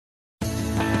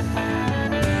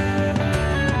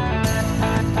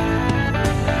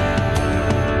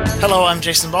Hello, I'm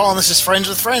Jason Ball, and this is Friends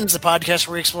with Friends, the podcast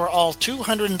where we explore all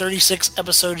 236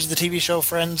 episodes of the TV show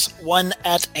Friends, one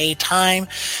at a time.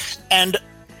 And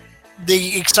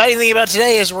the exciting thing about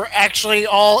today is we're actually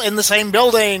all in the same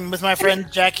building with my friend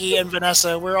Jackie and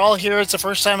Vanessa. We're all here. It's the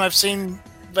first time I've seen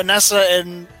Vanessa.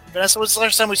 And Vanessa, what's the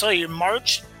last time we saw you?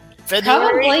 March? February?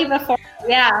 Probably before,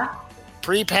 yeah.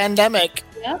 Pre-pandemic.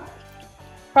 Yep.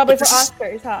 Probably for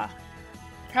Oscars, huh?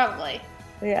 Probably.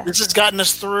 Yeah. This has gotten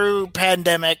us through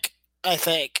pandemic, I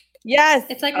think. Yes.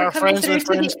 It's like Our we're coming Friends through with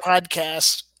Friends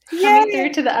podcast.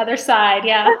 through to the other side,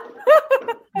 yeah.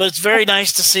 But it's very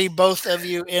nice to see both of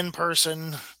you in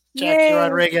person. Jackie Yay.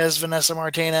 Rodriguez, Vanessa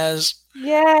Martinez.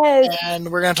 Yes.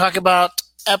 And we're going to talk about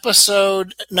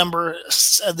episode number,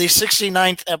 the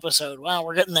 69th episode. Wow,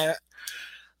 we're getting there.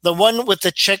 The one with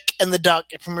the chick and the duck.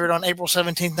 It premiered on April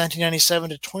 17th,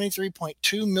 1997 to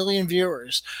 23.2 million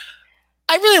viewers.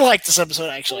 I really like this episode,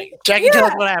 actually. Jackie, tell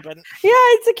us what happened. Yeah,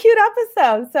 it's a cute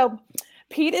episode. So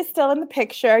Pete is still in the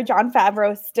picture. Jon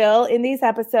Favreau is still in these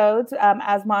episodes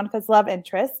as Monica's love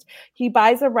interest. He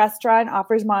buys a restaurant,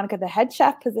 offers Monica the head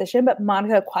chef position, but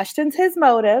Monica questions his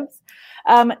motives.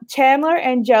 Chandler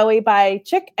and Joey buy a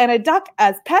chick and a duck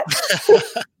as pets.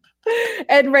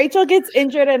 And Rachel gets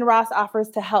injured and Ross offers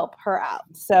to help her out.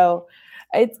 So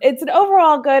it's an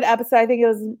overall good episode. I think it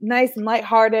was nice and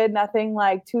lighthearted, nothing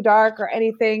like too dark or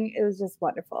anything. It was just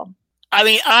wonderful. I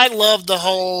mean, I love the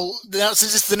whole.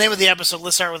 Since it's the name of the episode,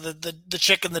 let's start with the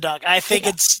chick and the duck. I think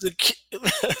it's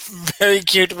very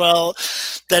cute. Well,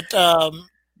 that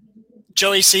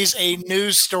Joey sees a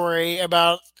news story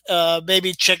about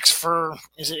baby chicks for,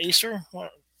 is it Easter?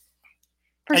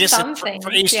 For something.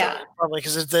 For Easter, yeah. probably,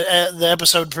 because it's the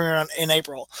episode premiered in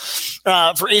April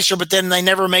for Easter. But then they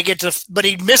never make it to. But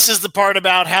he misses the part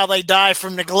about how they die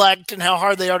from neglect and how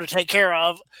hard they are to take care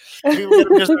of.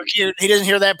 Because they're cute. He doesn't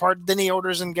hear that part. Then he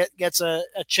orders and gets a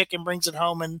chick and brings it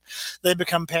home, and they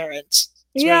become parents.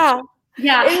 It's yeah.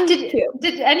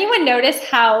 Did anyone notice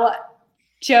how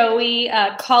Joey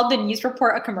called the news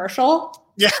report a commercial?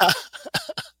 Yeah.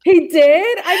 He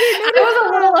did? I was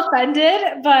a little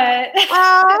offended, but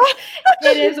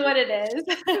it is what it is.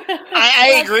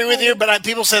 I agree with you, but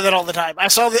people say that all the time. I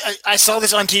saw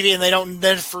this on TV, and they don't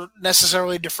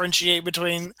necessarily differentiate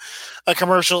between a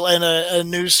commercial and a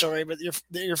news story. But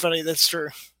you're funny. That's true.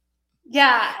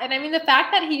 Yeah, and I mean the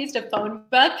fact that he used a phone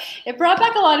book, it brought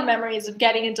back a lot of memories of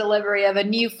getting a delivery of a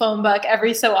new phone book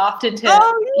every so often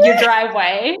to your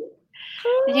driveway.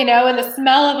 You know, and the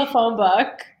smell of a phone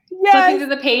book. Flipping through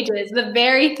the pages, the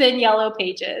very thin yellow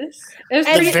pages. It was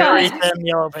pretty fun. Very thin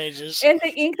yellow pages. And the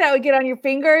ink that would get on your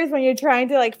fingers when you're trying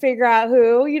to like figure out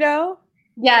who, you know?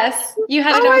 Yes. You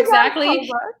had to know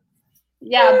exactly.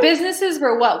 Yeah. Businesses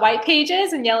were white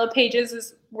pages, and yellow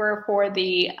pages were for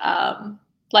the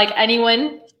like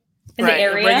anyone in the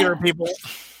area.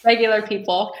 Regular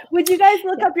people. Would you guys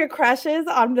look up your crushes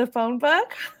on the phone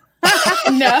book?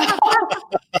 No.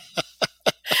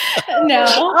 No.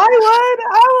 I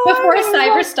would. Before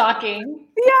cyber stalking.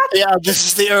 Yeah. Yeah, this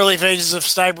is the early phases of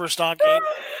cyber stalking.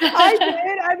 I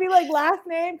did. I'd be like, last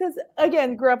name, because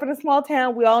again, grew up in a small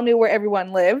town. We all knew where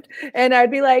everyone lived. And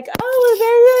I'd be like, oh,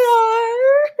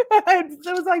 there they are.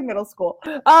 It was like middle school.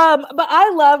 But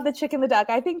I love the chick and the duck.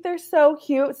 I think they're so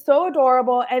cute, so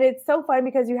adorable. And it's so fun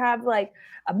because you have like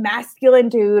a masculine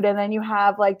dude and then you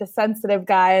have like the sensitive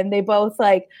guy, and they both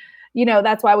like, you know,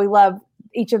 that's why we love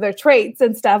each of their traits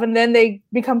and stuff. And then they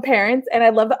become parents. And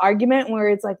I love the argument where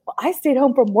it's like, well, I stayed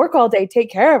home from work all day,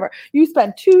 take care of her. You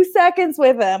spent 2 seconds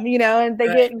with him, you know, and they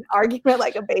get an argument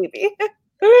like a baby.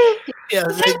 Yeah,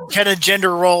 they kind of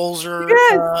gender roles are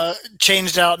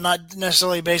changed out, not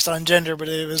necessarily based on gender, but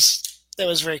it was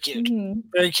very cute. Mm-hmm.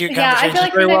 Very cute conversation. I feel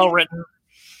like very well written.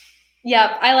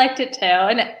 Yep, I liked it too.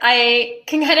 And I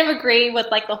can kind of agree with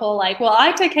like the whole like, well,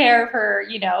 I took care of her,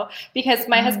 you know, because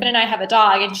my husband and I have a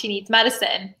dog and she needs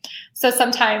medicine. So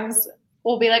sometimes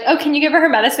we'll be like, oh, can you give her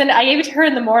medicine? I gave it to her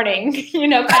in the morning, you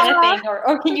know, kind of thing.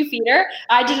 Or can you feed her?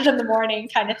 I did it in the morning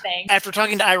kind of thing. After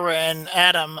talking to Ira and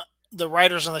Adam, the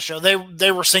writers on the show,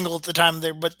 they were single at the time.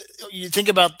 But you think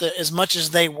about as much as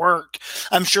they worked,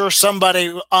 I'm sure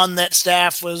somebody on that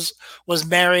staff was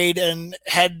married and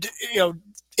had, you know,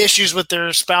 issues with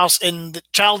their spouse in the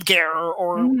child care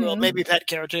or well, maybe pet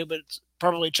care too, but it's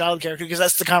probably child care too, because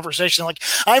that's the conversation. Like,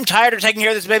 I'm tired of taking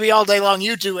care of this baby all day long.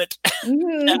 You do it.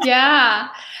 Yeah.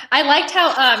 I liked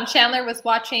how Chandler was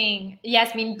watching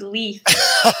Yasmin Bleeth.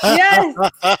 Yes.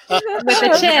 With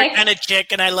a chick. And a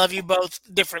chick, and I love you both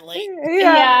differently.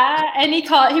 Yeah. And he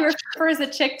refers the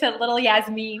chick to little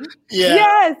Yasmin.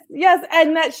 Yeah. Yes.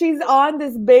 And that she's on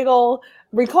this big old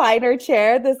recliner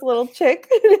chair, this little chick.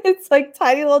 It's like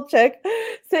tiny little chick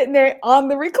sitting there on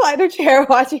the recliner chair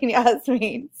watching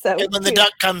Yasmin. So and when the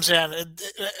duck comes in,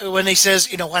 when he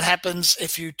says, what happens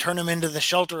if you turn them into the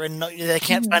shelter and they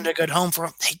can't find a good home for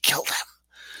them, they kill them.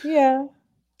 Yeah.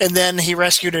 And then he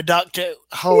rescued a duck too.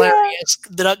 Hilarious.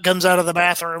 Yeah. The duck comes out of the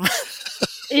bathroom.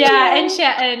 Yeah,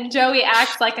 and Joey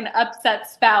acts like an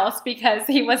upset spouse because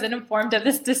he wasn't informed of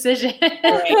this decision.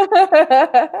 Right.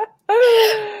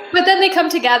 But then they come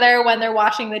together when they're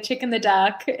washing the chick and the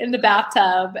duck in the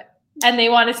bathtub, and they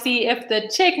want to see if the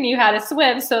chick knew how to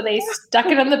swim, so they stuck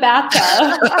it in the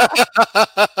bathtub.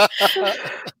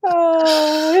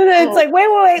 And then it's like,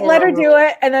 wait, let her do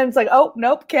it. And then it's like, oh,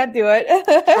 nope, can't do it.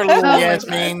 For little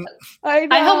Yasmin. I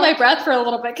held my breath for a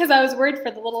little bit because I was worried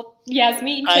for the little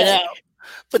Yasmin chick. I know.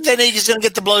 But then he's going to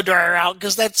get the blow dryer out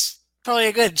because that's probably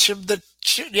a good.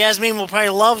 Yasmin will probably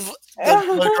love the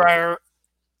blow dryer.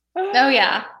 Oh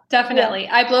yeah, definitely.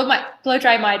 Yeah. I blow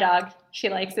dry my dog. She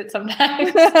likes it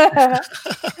sometimes.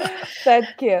 That's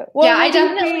cute. Well, yeah, I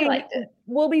definitely liked it.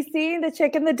 We'll be seeing the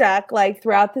chick and the duck like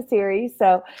throughout the series,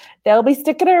 so they'll be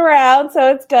sticking around.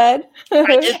 So it's good. I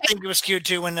did think it was cute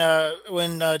too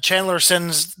when Chandler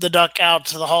sends the duck out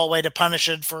to the hallway to punish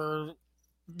it for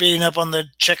beating up on the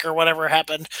chick or whatever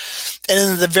happened. And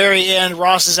then at the very end,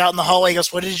 Ross is out in the hallway. He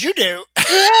goes, "What did you do?"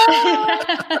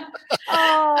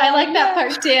 I like that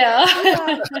part too.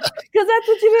 Because that's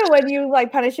what you do when you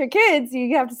like punish your kids.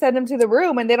 You have to send them to the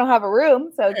room, and they don't have a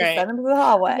room, so just send them to the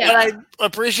hallway. But I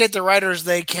appreciate the writers;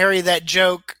 they carry that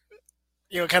joke,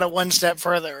 kind of one step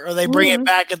further, or they bring it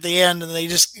back at the end, and they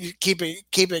just keep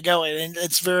it going. And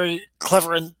it's very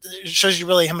clever, and it shows you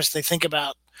really how much they think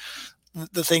about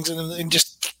the things and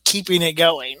just keeping it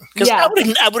going. Because I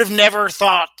would have never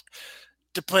thought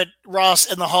to put Ross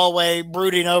in the hallway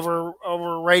brooding over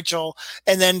Rachel,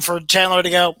 and then for Chandler to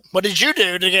go, "What did you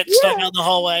do to get stuck out in the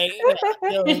hallway?"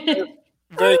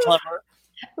 Very clever.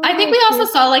 I think we also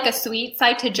saw like a sweet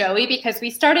side to Joey because we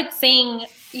started seeing,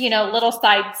 little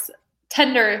sides,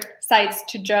 tender sides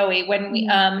to Joey. When we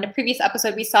in a previous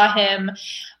episode we saw him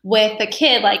with a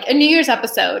kid, like a New Year's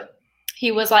episode.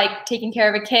 He was like taking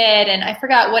care of a kid, and I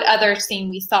forgot what other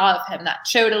scene we saw of him that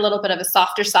showed a little bit of a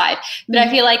softer side. But I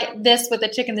feel like this with the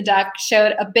chick and the duck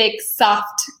showed a big,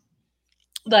 soft,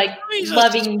 like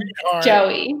loving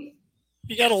Joey.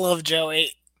 You gotta love Joey.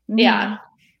 Yeah.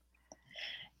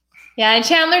 Yeah, and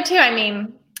Chandler too. I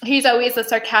mean, he's always a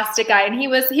sarcastic guy, and he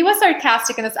was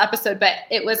sarcastic in this episode, but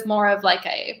it was more of like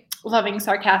a loving,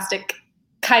 sarcastic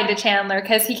kind of Chandler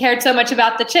because he cared so much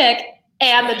about the chick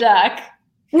and the duck.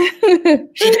 He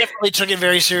definitely took it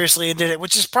very seriously and did it,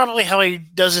 which is probably how he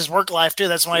does his work life too.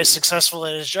 That's why he's successful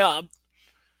at his job.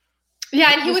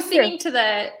 Yeah, and he was singing to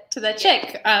the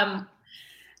chick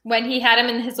when he had him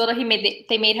in his little.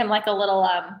 They made him like a little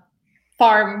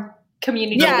farm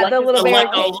community. Yeah,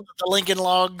 the Lincoln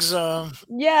Logs.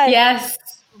 Yes,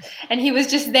 and he was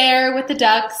just there with the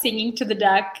duck, singing to the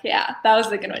duck. Yeah, that was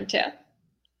a good one too.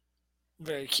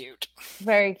 Very cute.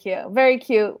 Very cute. Very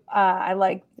cute. I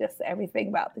like just everything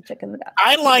about the chick and the duck.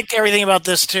 I liked everything about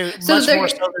this too, much more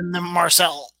so than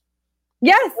Marcel.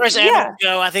 Yes. As animals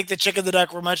go, I think the chick and the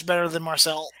duck were much better than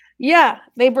Marcel. Yeah,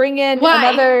 they bring in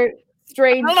another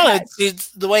strange. I don't know. It's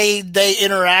the way they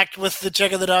interact with the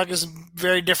chick and the duck is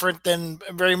very different than,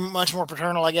 very much more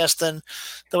paternal, I guess, than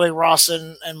the way Ross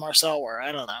and Marcel were.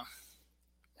 I don't know.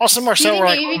 Ross and Marcel were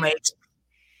like roommates.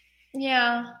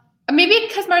 Yeah. Maybe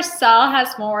because Marcel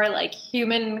has more like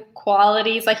human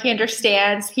qualities, like he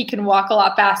understands, he can walk a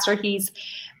lot faster. He's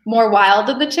more wild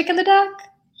than the chick and the duck.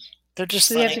 They're just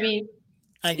so you have to be.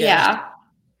 I guess.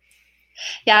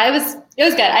 Yeah. It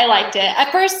was good. I liked it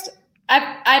at first.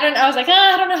 I don't know. I was like,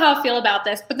 I don't know how I feel about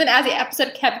this. But then as the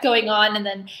episode kept going on, and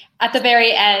then at the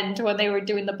very end when they were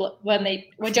doing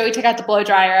when Joey took out the blow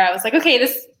dryer, I was like, okay,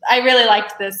 I really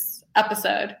liked this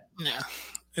episode. Yeah,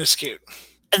 it was cute.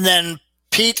 And then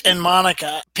Pete and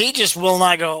Monica. Pete just will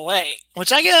not go away,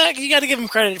 which you got to give him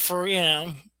credit for,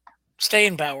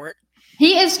 staying power.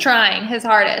 He is trying his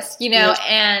hardest,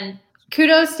 and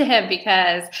kudos to him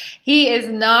because he is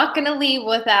not going to leave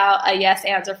without a yes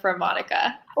answer from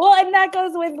Monica. Well, and that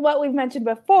goes with what we've mentioned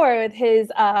before with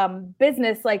his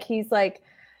business. Like he's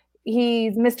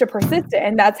Mr. Persistent,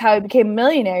 and that's how he became a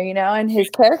millionaire, and his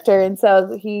character. And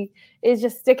so he is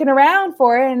just sticking around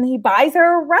for it, and he buys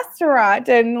her a restaurant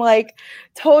and like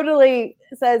totally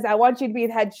says, "I want you to be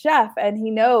the head chef." And he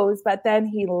knows, but then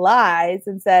he lies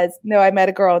and says, "No, I met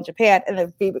a girl in Japan." And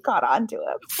then Phoebe caught on to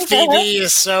him. Phoebe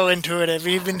is so intuitive.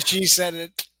 Even she said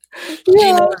it.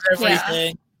 She knows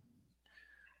everything.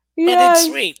 Yeah. And it's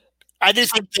sweet. I do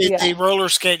think the roller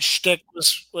skate shtick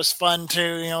was fun too.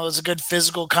 It was a good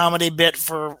physical comedy bit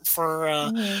for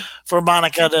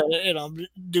Monica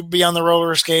to be on the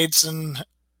roller skates and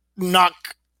knock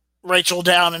Rachel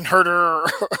down and hurt her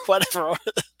or whatever.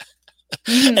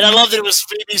 And I love that it was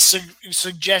Phoebe's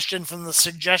suggestion from the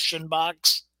suggestion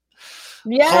box.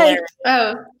 Yes.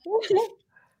 Oh.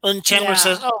 And Chandler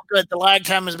says, "Oh, good. The lag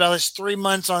time is about 3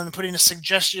 months on putting a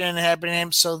suggestion in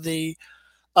happening, so the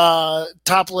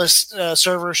topless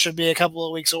server should be a couple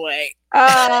of weeks away." The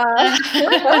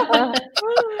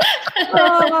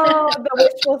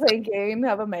wishful thinking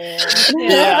of a man.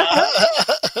 Yeah.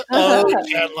 Oh,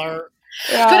 Chandler.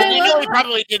 Yeah. But he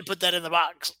probably did put that in the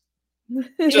box.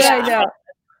 I know.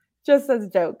 Just as a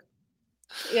joke.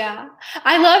 Yeah.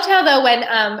 I loved how though when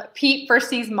Pete first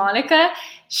sees Monica,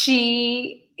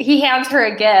 he hands her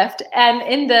a gift, and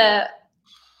in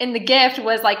the gift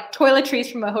was like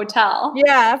toiletries from a hotel.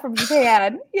 Yeah, from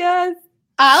Japan. Yes.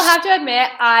 I'll have to admit,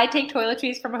 I take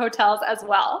toiletries from hotels as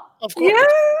well. Of course.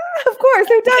 Yeah, of course.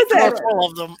 Who doesn't? Full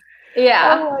of them.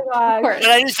 Yeah. Oh my gosh. Of course. But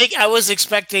I didn't think I was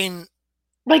expecting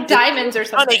like diamonds or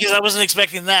something. Funny because I wasn't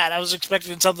expecting that. I was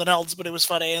expecting something else, but it was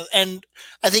funny. And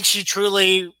I think she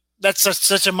truly, that's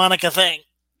such a Monica thing.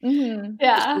 Mm-hmm.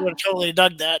 Yeah. She would have totally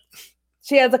dug that.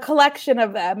 She has a collection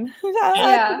of them.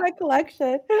 I like my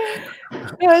collection.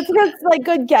 It's just like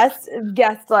good guest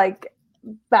like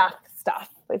bath stuff.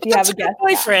 If you have a guest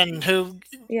boyfriend who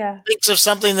thinks of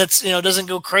something that's doesn't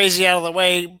go crazy out of the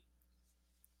way,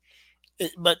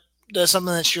 but does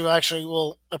something that she actually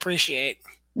will appreciate.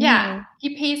 Yeah,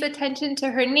 he pays attention to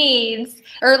her needs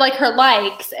or like her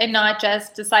likes, and not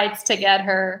just decides to get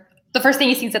her the first thing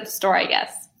he sees at the store. I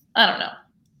guess I don't know.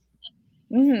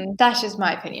 Mm-hmm. That's just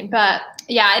my opinion, but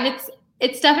yeah, and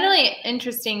it's definitely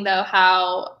interesting though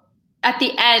how at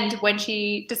the end when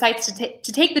she decides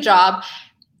to take the job,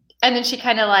 and then she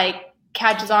kind of like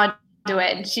catches on to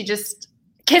it, and she just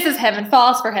kisses him and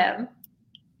falls for him.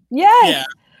 Yes.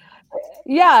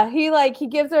 Yeah, he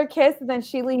gives her a kiss, and then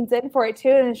she leans in for it too,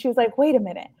 and she was like, wait a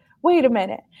minute,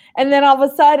 and then all of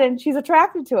a sudden she's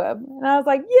attracted to him, and I was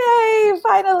like, yay,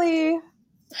 finally.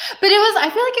 But I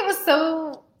feel like it was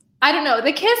so, I don't know,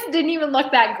 the kiss didn't even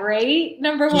look that great,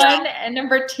 number one, and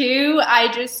number two, I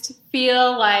just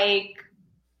feel like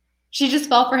she just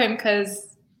fell for him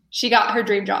because she got her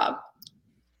dream job.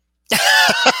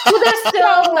 Well, there's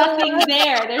still nothing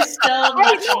there. There's still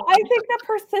nothing. I think the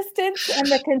persistence and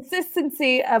the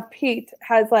consistency of Pete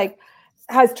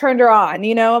has turned her on.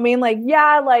 You know what I mean? Like,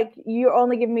 you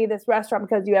only give me this restaurant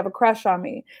because you have a crush on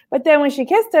me. But then when she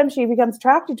kissed him, she becomes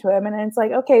attracted to him. And it's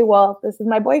like, okay, well, this is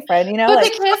my boyfriend, But the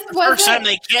kiss wasn't. First time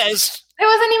they kissed. It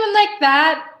wasn't even like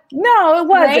that. No, it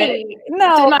wasn't. Great.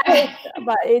 No, but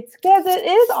it's because it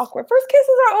is awkward. First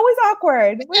kisses are always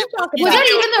awkward. What are you talking Was about? that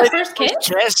even their first kiss?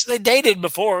 Yes, they dated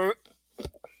before.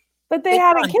 But they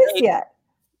haven't kissed yet.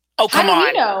 Oh, come on. How do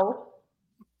you know?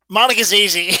 Monica's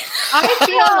easy. I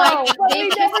feel like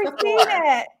we've never seen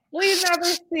it. We've never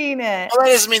seen it. Well,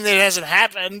 that doesn't mean that it hasn't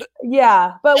happened.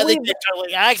 Yeah, but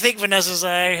I think Vanessa's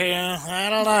like, I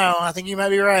don't know. I think you might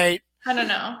be right. I don't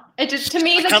know. It just, to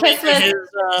me, the kiss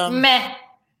was meh.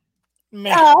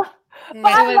 Oh, but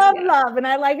I love, and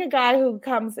I like a guy who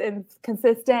comes in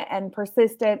consistent and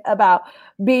persistent about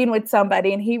being with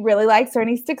somebody, and he really likes her, and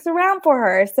he sticks around for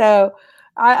her. So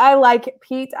I like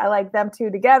Pete. I like them two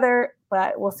together,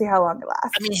 but we'll see how long it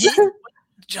lasts. I mean,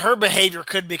 her behavior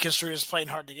could be construed as playing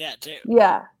hard to get too.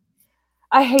 Yeah,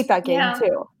 I hate that game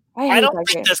too. I don't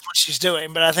think that's what she's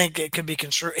doing, but I think it could be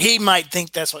construed. He might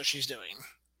think that's what she's doing.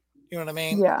 You know what I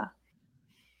mean? Yeah.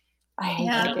 I hate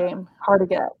that game. Hard to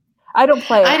get. I don't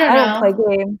play it. I don't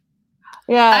play game.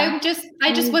 Yeah.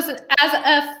 I just wasn't, as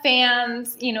a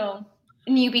fan's,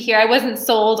 newbie here, I wasn't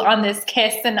sold on this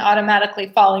kiss and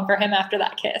automatically falling for him after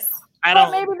that kiss. I don't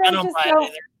buy it either.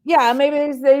 Yeah,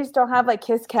 maybe they just don't have like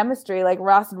kiss chemistry like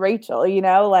Ross and Rachel,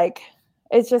 like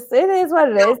it is what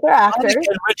it is. They're actors.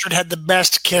 And Richard had the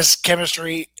best kiss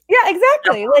chemistry. Yeah,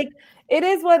 exactly. Like it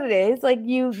is what it is. Like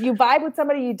you vibe with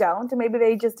somebody you don't, and maybe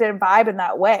they just didn't vibe in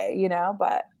that way,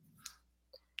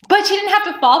 But she didn't have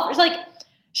to fall for,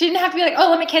 she didn't have to be like, oh,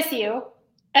 let me kiss you.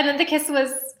 And then the kiss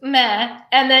was meh.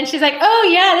 And then she's like, oh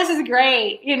yeah, this is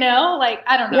great.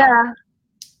 I don't know. Yeah.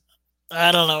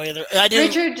 I don't know either.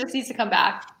 Richard just needs to come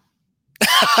back.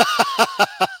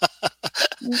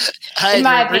 In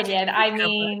my opinion. I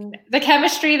mean, the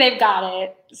chemistry, they've got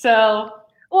it. So.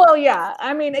 Well, yeah.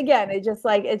 I mean, again, it's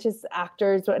just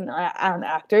actors and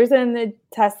actors, and it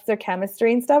tests their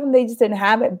chemistry and stuff, and they just didn't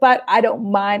have it. But I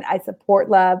don't mind. I support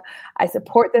love. I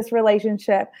support this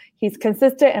relationship. He's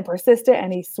consistent and persistent,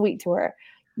 and he's sweet to her.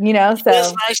 You know, He is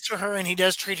so nice to her, and he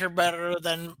does treat her better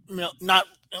than, not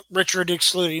Richard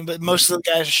excluding, but most of the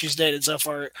guys she's dated so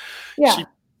far. yeah.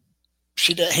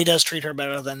 He does treat her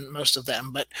better than most of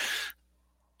them. But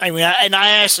I mean,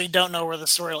 I actually don't know where the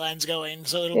storyline's going,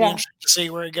 so it'll be interesting to see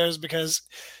where it goes, because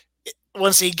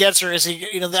once he gets her, is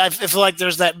he? I feel like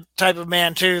there's that type of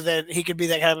man too, that he could be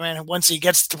that kind of man. Once he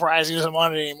gets the prize, he doesn't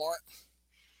want it anymore.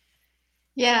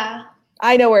 Yeah.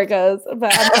 I know where it goes,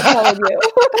 but I'm not telling you.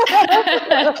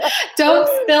 Don't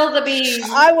spill the beans.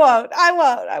 I won't.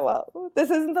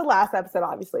 This isn't the last episode,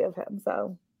 obviously, of him.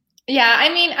 So yeah, I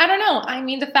mean, I don't know. I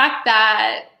mean, the fact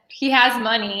that he has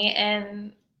money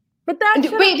and but that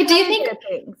wait, but do you think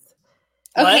things?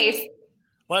 Okay.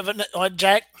 What,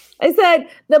 Jack? I said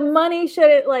the money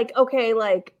shouldn't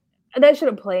that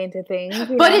shouldn't play into things.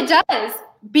 But it does,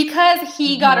 because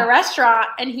he got a restaurant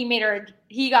and he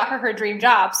got her dream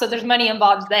job. So there's money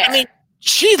involved there. I mean,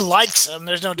 she likes him.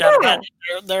 There's no doubt about it.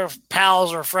 They're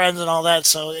pals or friends and all that.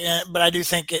 So, but I do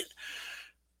think it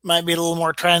might be a little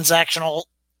more transactional.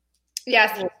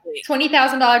 Yes,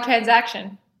 $20,000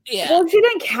 transaction. Yeah. Well, she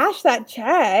didn't cash that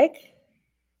check.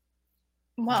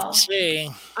 Well, Let's see.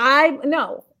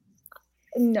 No.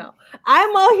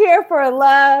 I'm all here for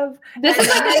love. This is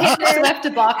the Taylor Swift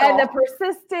debacle and the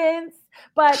persistence.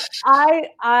 But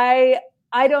I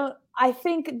don't. I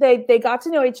think they got to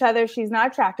know each other. She's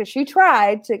not attractive. She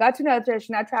tried. She got to know each other.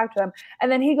 She's not attracted to him.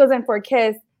 And then he goes in for a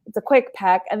kiss. It's a quick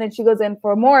peck. And then she goes in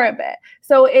for more of it.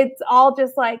 So it's all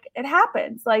just like, it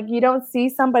happens. Like, you don't see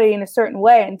somebody in a certain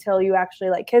way until you actually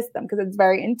like kiss them, because it's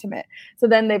very intimate. So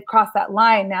then they've crossed that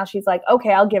line. Now she's like,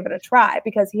 okay, I'll give it a try,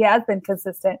 because he has been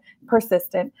consistent,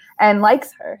 persistent, and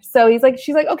likes her. So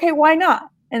she's like, okay, why not?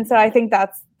 And so I think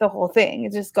that's the whole thing,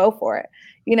 is just go for it,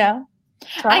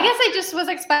 Try. I guess I just was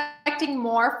expecting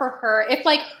more for her. If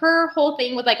like her whole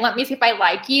thing was like, let me see if I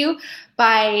like you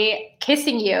by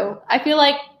kissing you. I feel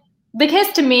like the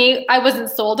kiss, to me, I wasn't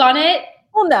sold on it.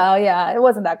 Well, no, yeah, it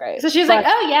wasn't that great. So she was like,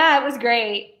 oh yeah, it was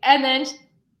great. And then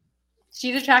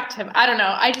she's attracted to him. I don't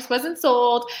know. I just wasn't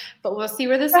sold, but we'll see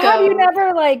where this goes. Have you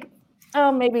never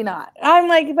maybe not. I'm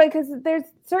like, because there's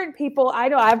certain people, I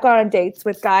know I've gone on dates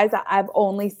with guys that I've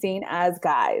only seen as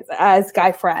guys, as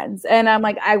guy friends. And I'm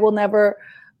like, I will never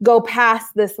go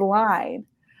past this line,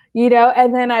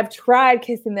 and then I've tried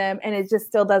kissing them and it just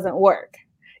still doesn't work,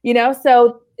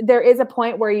 So there is a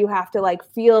point where you have to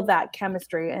feel that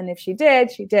chemistry. And if she did,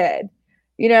 she did,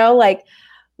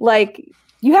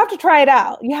 you have to try it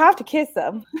out. You have to kiss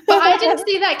them. But I didn't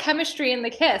see that chemistry in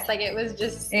the kiss. Like, it was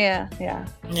just... Yeah. Yeah,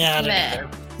 I didn't either.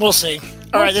 We'll see.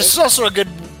 All right, this is also a good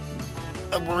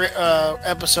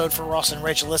episode for Ross and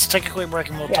Rachel. Let's take a quick break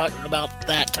and we'll talk about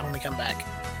that when we come back.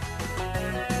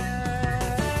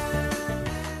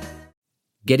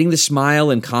 Getting the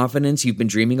smile and confidence you've been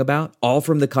dreaming about, all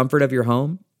from the comfort of your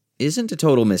home, isn't a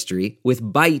total mystery with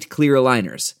Byte clear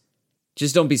aligners.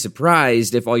 Just don't be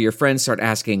surprised if all your friends start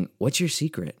asking, what's your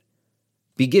secret?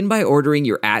 Begin by ordering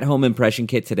your at-home impression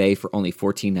kit today for only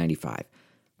 $14.95.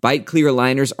 Byte clear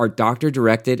aligners are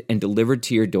doctor-directed and delivered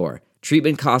to your door.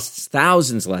 Treatment costs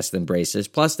thousands less than braces,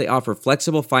 plus they offer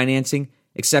flexible financing,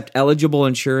 accept eligible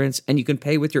insurance, and you can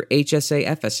pay with your HSA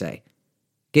FSA.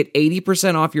 Get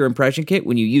 80% off your impression kit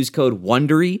when you use code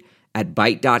WONDERY at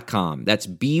Byte.com. That's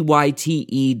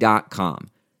BYTE.com.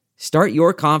 Start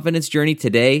your confidence journey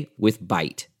today with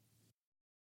Byte.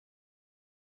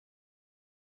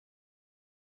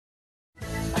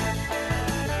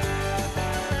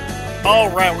 All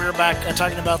right, we're back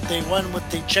talking about the one with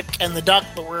the chick and the duck,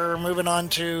 but we're moving on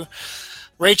to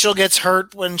Rachel gets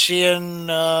hurt when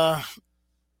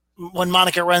when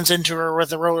Monica runs into her with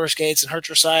the roller skates and hurts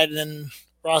her side, and then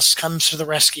Ross comes to the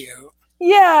rescue.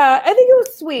 Yeah, I think it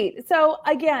was sweet. So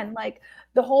again,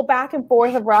 the whole back and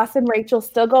forth of Ross and Rachel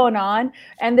still going on,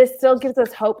 and this still gives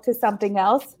us hope to something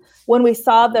else. When we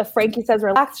saw the Frankie Says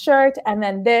Relax shirt and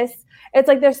then this, it's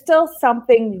like there's still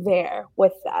something there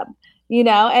with them,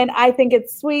 and I think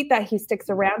it's sweet that he sticks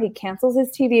around. He cancels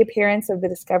his TV appearance of the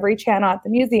Discovery Channel at the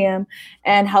museum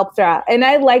and helps her out. And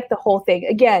I like the whole thing.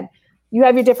 Again, you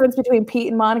have your difference between Pete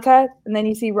and Monica, and then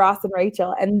you see Ross and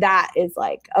Rachel, and that is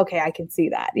okay, I can see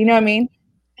that. You know what I mean?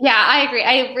 Yeah, I agree.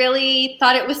 I really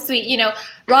thought it was sweet.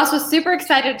 Ross was super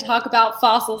excited to talk about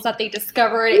fossils that they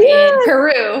discovered in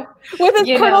Peru. With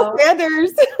his Colonel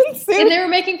Sanders. And they were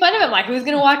making fun of him, like, who's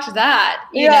going to watch that?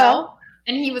 You know?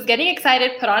 And he was getting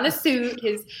excited, put on a suit,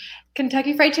 his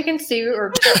Kentucky Fried Chicken suit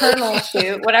or Colonel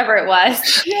suit, whatever it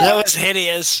was. That was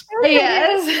hideous.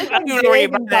 Yes. I don't even know where you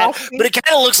bought that, but it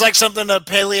kind of looks like something a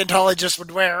paleontologist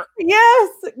would wear. Yes,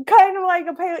 kind of like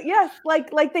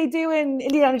like they do in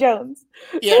Indiana Jones.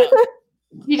 Yeah.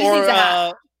 He just needs a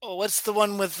hat. what's the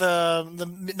one with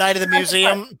the Night of the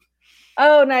Museum?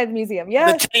 Oh, Night of the Museum.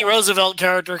 Yeah. The Teddy Roosevelt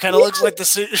character kind of looks like the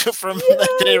suit from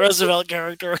the Teddy Roosevelt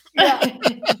character. Yeah.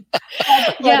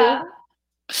 Yeah.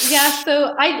 Yeah.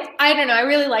 So I don't know. I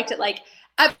really liked it. Like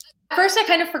at first I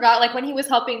kind of forgot, like when he was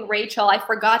helping Rachel, I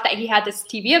forgot that he had this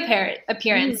TV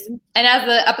appearance. Mm-hmm. And as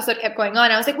the episode kept going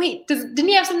on, I was like, wait, didn't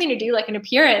he have something to do, like an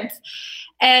appearance?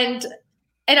 And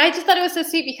I just thought it was so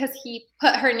sweet because he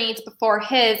put her needs before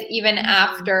his, even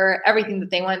after everything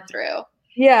that they went through.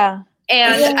 Yeah.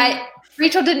 And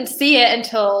Rachel didn't see it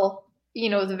until,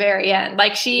 the very end.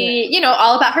 Like she,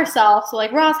 all about herself. So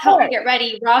like, Ross, help me get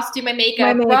ready. Ross, do my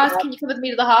makeup. Ross, can you come with me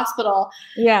to the hospital?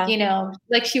 Yeah.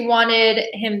 Like she wanted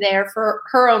him there for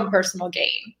her own personal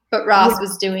gain, but Ross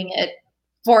was doing it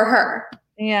for her.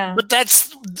 Yeah. But that's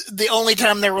the only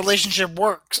time their relationship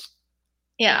works.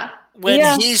 Yeah.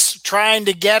 When he's trying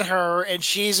to get her and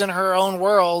she's in her own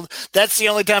world, that's the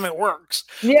only time it works.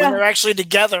 Yeah. When they're actually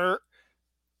together,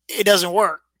 it doesn't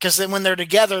work. Because then when they're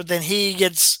together, then he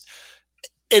gets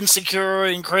insecure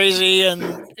and crazy,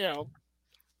 and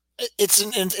it's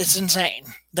insane.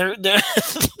 They're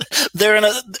they're in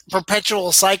a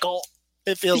perpetual cycle.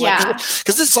 It feels like,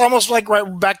 because it's almost like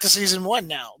right back to season 1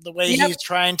 now. The way he's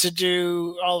trying to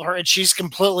do all of her, and she's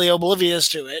completely oblivious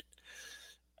to it.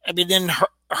 I mean, in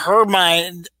her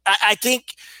mind, I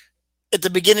think at the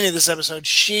beginning of this episode,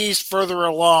 she's further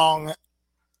along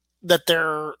that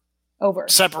they're over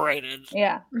separated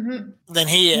than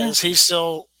he is. He's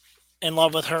still in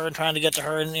love with her and trying to get to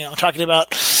her, and talking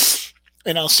about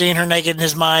seeing her naked in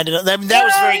his mind, and that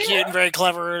was very cute and very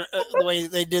clever, the way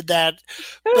they did that.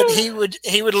 But he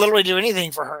would literally do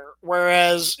anything for her,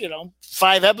 whereas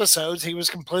 5 episodes he was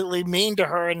completely mean to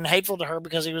her and hateful to her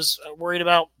because he was worried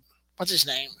about what's his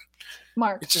name,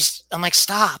 Mark. It's just, I'm like,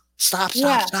 stop.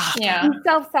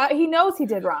 Yeah. He knows he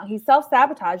did wrong. He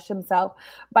self-sabotaged himself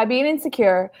by being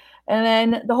insecure, and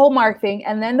then the whole Mark thing,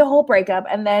 and then the whole breakup,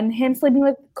 and then him sleeping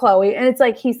with Chloe. And it's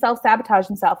like he self-sabotaged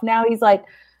himself. Now he's like,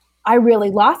 I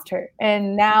really lost her.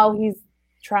 And now he's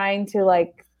trying to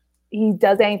he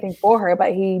does anything for her,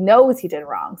 but he knows he did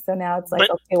wrong. So now it's like,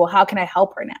 okay, well, how can I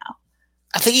help her now?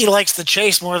 I think he likes the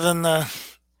chase more than the...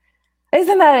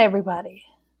 Isn't that everybody?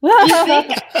 You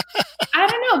think? I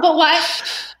don't know, but why?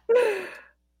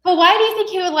 But why do you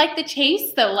think he would like the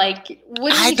chase, though? Like,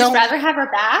 wouldn't he just rather have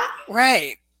her back?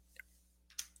 Right.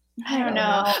 I don't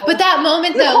know. But that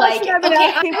moment, though, like, okay,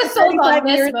 I was sold on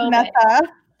this moment.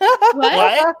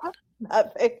 What?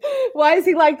 Nothing. Why does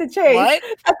he like the chase? What?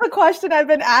 That's a question I've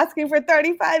been asking for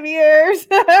 35 years.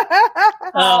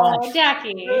 Oh,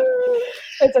 Jackie.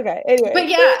 It's okay. Anyway. But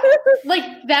yeah, like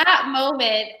that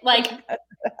moment, like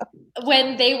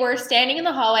when they were standing in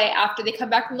the hallway after they come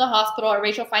back from the hospital, and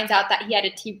Rachel finds out that he had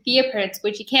a TV appearance,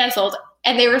 which he canceled,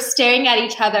 and they were staring at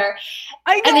each other,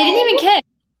 and they didn't even kiss.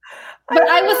 But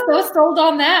I was so sold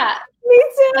on that. Me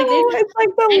too. It's like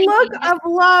the look of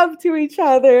love to each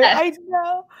other. Yes. I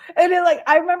know. And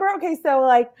I remember, okay, so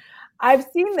I've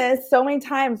seen this so many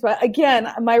times, but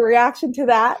again, my reaction to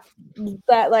that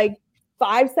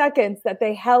 5 seconds that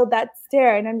they held that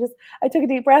stare, and I took a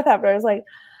deep breath after. I was like,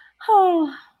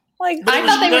 oh, I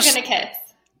thought they were going to kiss.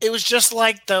 It was just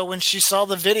like, though, when she saw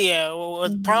the video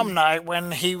with prom night,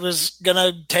 when he was going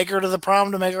to take her to the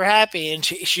prom to make her happy. And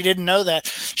she didn't know that.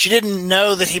 She didn't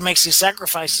know that he makes these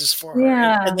sacrifices for her.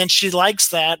 Yeah. And then she likes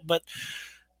that. But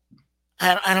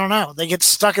I don't know. They get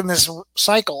stuck in this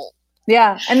cycle.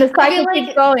 Yeah. And the cycle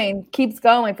keeps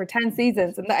going for 10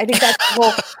 seasons. And I think that's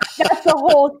the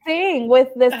whole thing with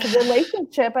this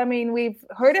relationship. I mean, we've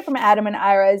heard it from Adam and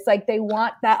Ira. It's like they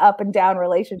want that up and down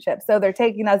relationship. So they're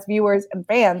taking us viewers and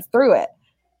fans through it.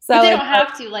 So but they don't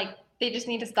have to. They just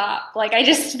need to stop. I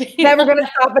just never going to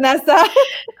stop, Vanessa.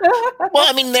 Well,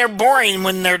 I mean, they're boring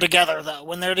when they're together, though.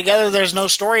 When they're together, there's no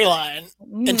storyline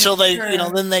until they,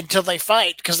 until they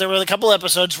fight. Because there were a couple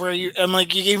episodes where you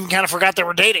even kind of forgot they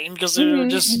were dating because they were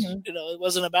just, it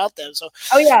wasn't about them. So.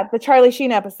 Oh yeah, the Charlie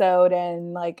Sheen episode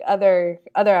and other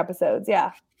episodes.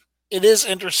 Yeah. It is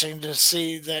interesting to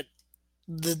see that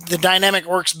the dynamic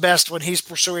works best when he's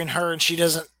pursuing her and she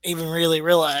doesn't even really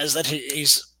realize that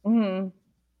he's. Mm-hmm.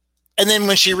 And then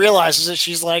when she realizes it,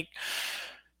 she's like,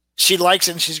 she likes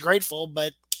it and she's grateful,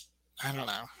 but I don't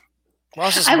know.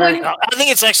 Ross is I think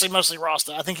it's actually mostly Ross,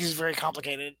 though. I think he's very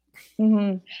complicated.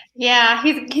 Mm-hmm. Yeah,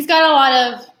 he's got a lot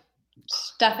of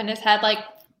stuff in his head, like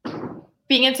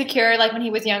being insecure, like when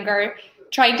he was younger,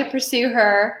 trying to pursue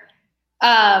her,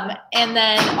 and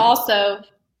then also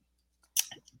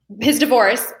his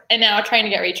divorce, and now trying to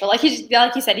get Rachel. Like you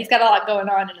said, he's got a lot going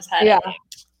on in his head. Yeah.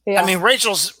 I mean,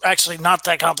 Rachel's actually not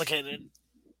that complicated.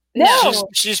 No,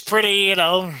 she's pretty,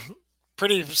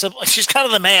 pretty simple. She's kind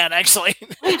of the man, actually.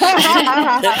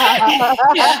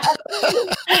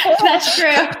 That's true.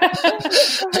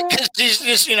 She's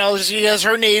just, she has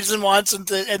her needs and wants, and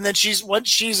then once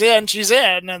she's in,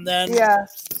 and then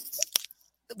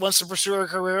wants to pursue her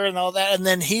career and all that, and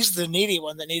then he's the needy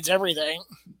one that needs everything.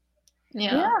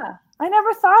 Yeah. I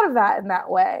never thought of that in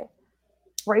that way.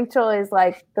 Rachel is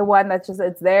like the one that's just,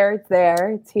 it's there,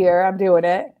 it's here, I'm doing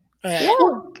it. Yeah.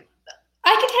 Well,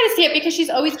 I can kind of see it because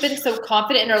she's always been so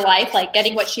confident in her life, like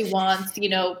getting what she wants,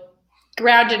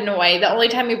 grounded in a way. The only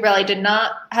time we really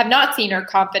have not seen her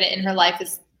confident in her life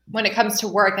is when it comes to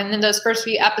work, and then those first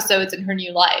few episodes in her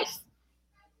new life.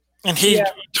 And he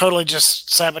totally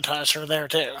just sabotaged her there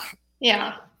too.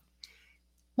 Yeah.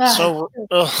 So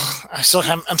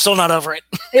I'm still not over it.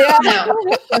 Yeah.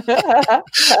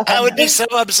 I would be so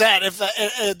upset if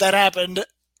that happened.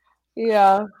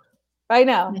 Yeah, I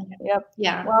know. Yep.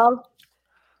 Yeah. Well,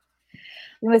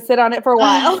 I'm gonna sit on it for a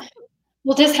while.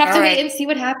 We'll just have to wait and see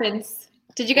what happens.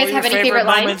 Did you guys have any favorite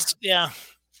lines? Yeah.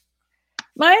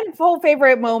 My whole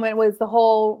favorite moment was the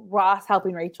whole Ross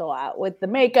helping Rachel out with the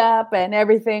makeup and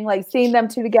everything, like seeing them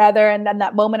two together. And then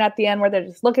that moment at the end where they're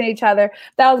just looking at each other.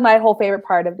 That was my whole favorite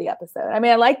part of the episode. I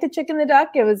mean, I liked the chicken and the duck.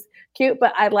 It was cute,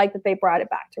 but I like that they brought it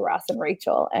back to Ross and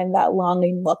Rachel and that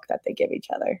longing look that they give each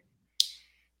other.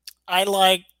 I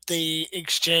like the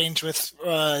exchange with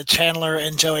Chandler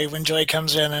and Joey when Joey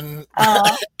comes in and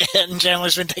and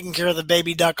Chandler's been taking care of the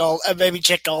baby chick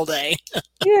all day.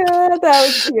 Yeah, that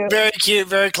was cute. Very cute,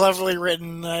 very cleverly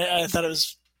written. I thought it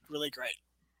was really great.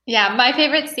 Yeah, my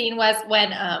favorite scene was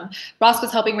when Ross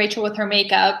was helping Rachel with her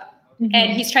makeup,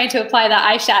 and he's trying to apply the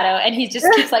eyeshadow, and he just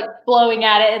keeps like blowing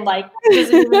at it and like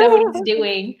doesn't even know what he's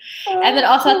doing. And then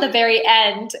also at the very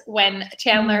end when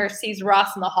Chandler sees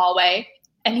Ross in the hallway.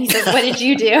 And he says, "What did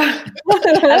you do?"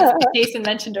 As Jason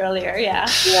mentioned earlier. Yeah,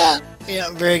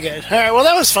 very good. All right, well,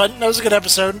 that was fun. That was a good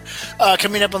episode.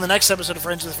 Coming up on the next episode of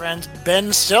Friends with Friends,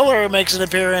 Ben Stiller makes an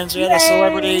appearance. We had a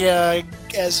celebrity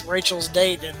as Rachel's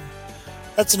date, and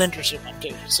that's an interesting one,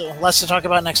 too. So lots to talk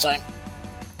about next time.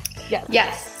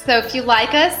 Yes. So if you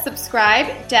like us, subscribe,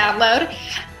 download,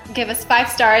 give us 5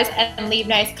 stars, and leave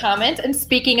nice comments. And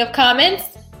speaking of comments,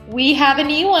 we have a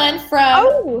new one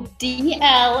from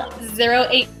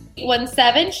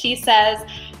DL0817. She says,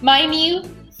 "My new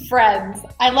friends.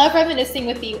 I love reminiscing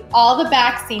with you all the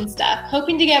backseat stuff.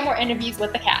 Hoping to get more interviews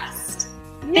with the cast."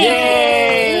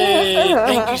 Yay!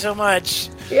 Thank you so much.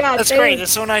 Yeah, that's great.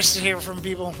 It's so nice to hear from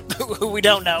people who we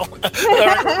don't know. To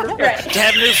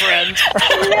have new friends.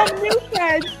 We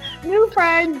have new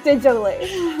friends digitally.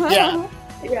 Yeah.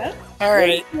 Yeah. All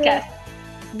right. Yes.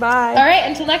 Bye. All right.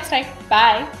 Until next time.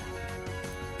 Bye.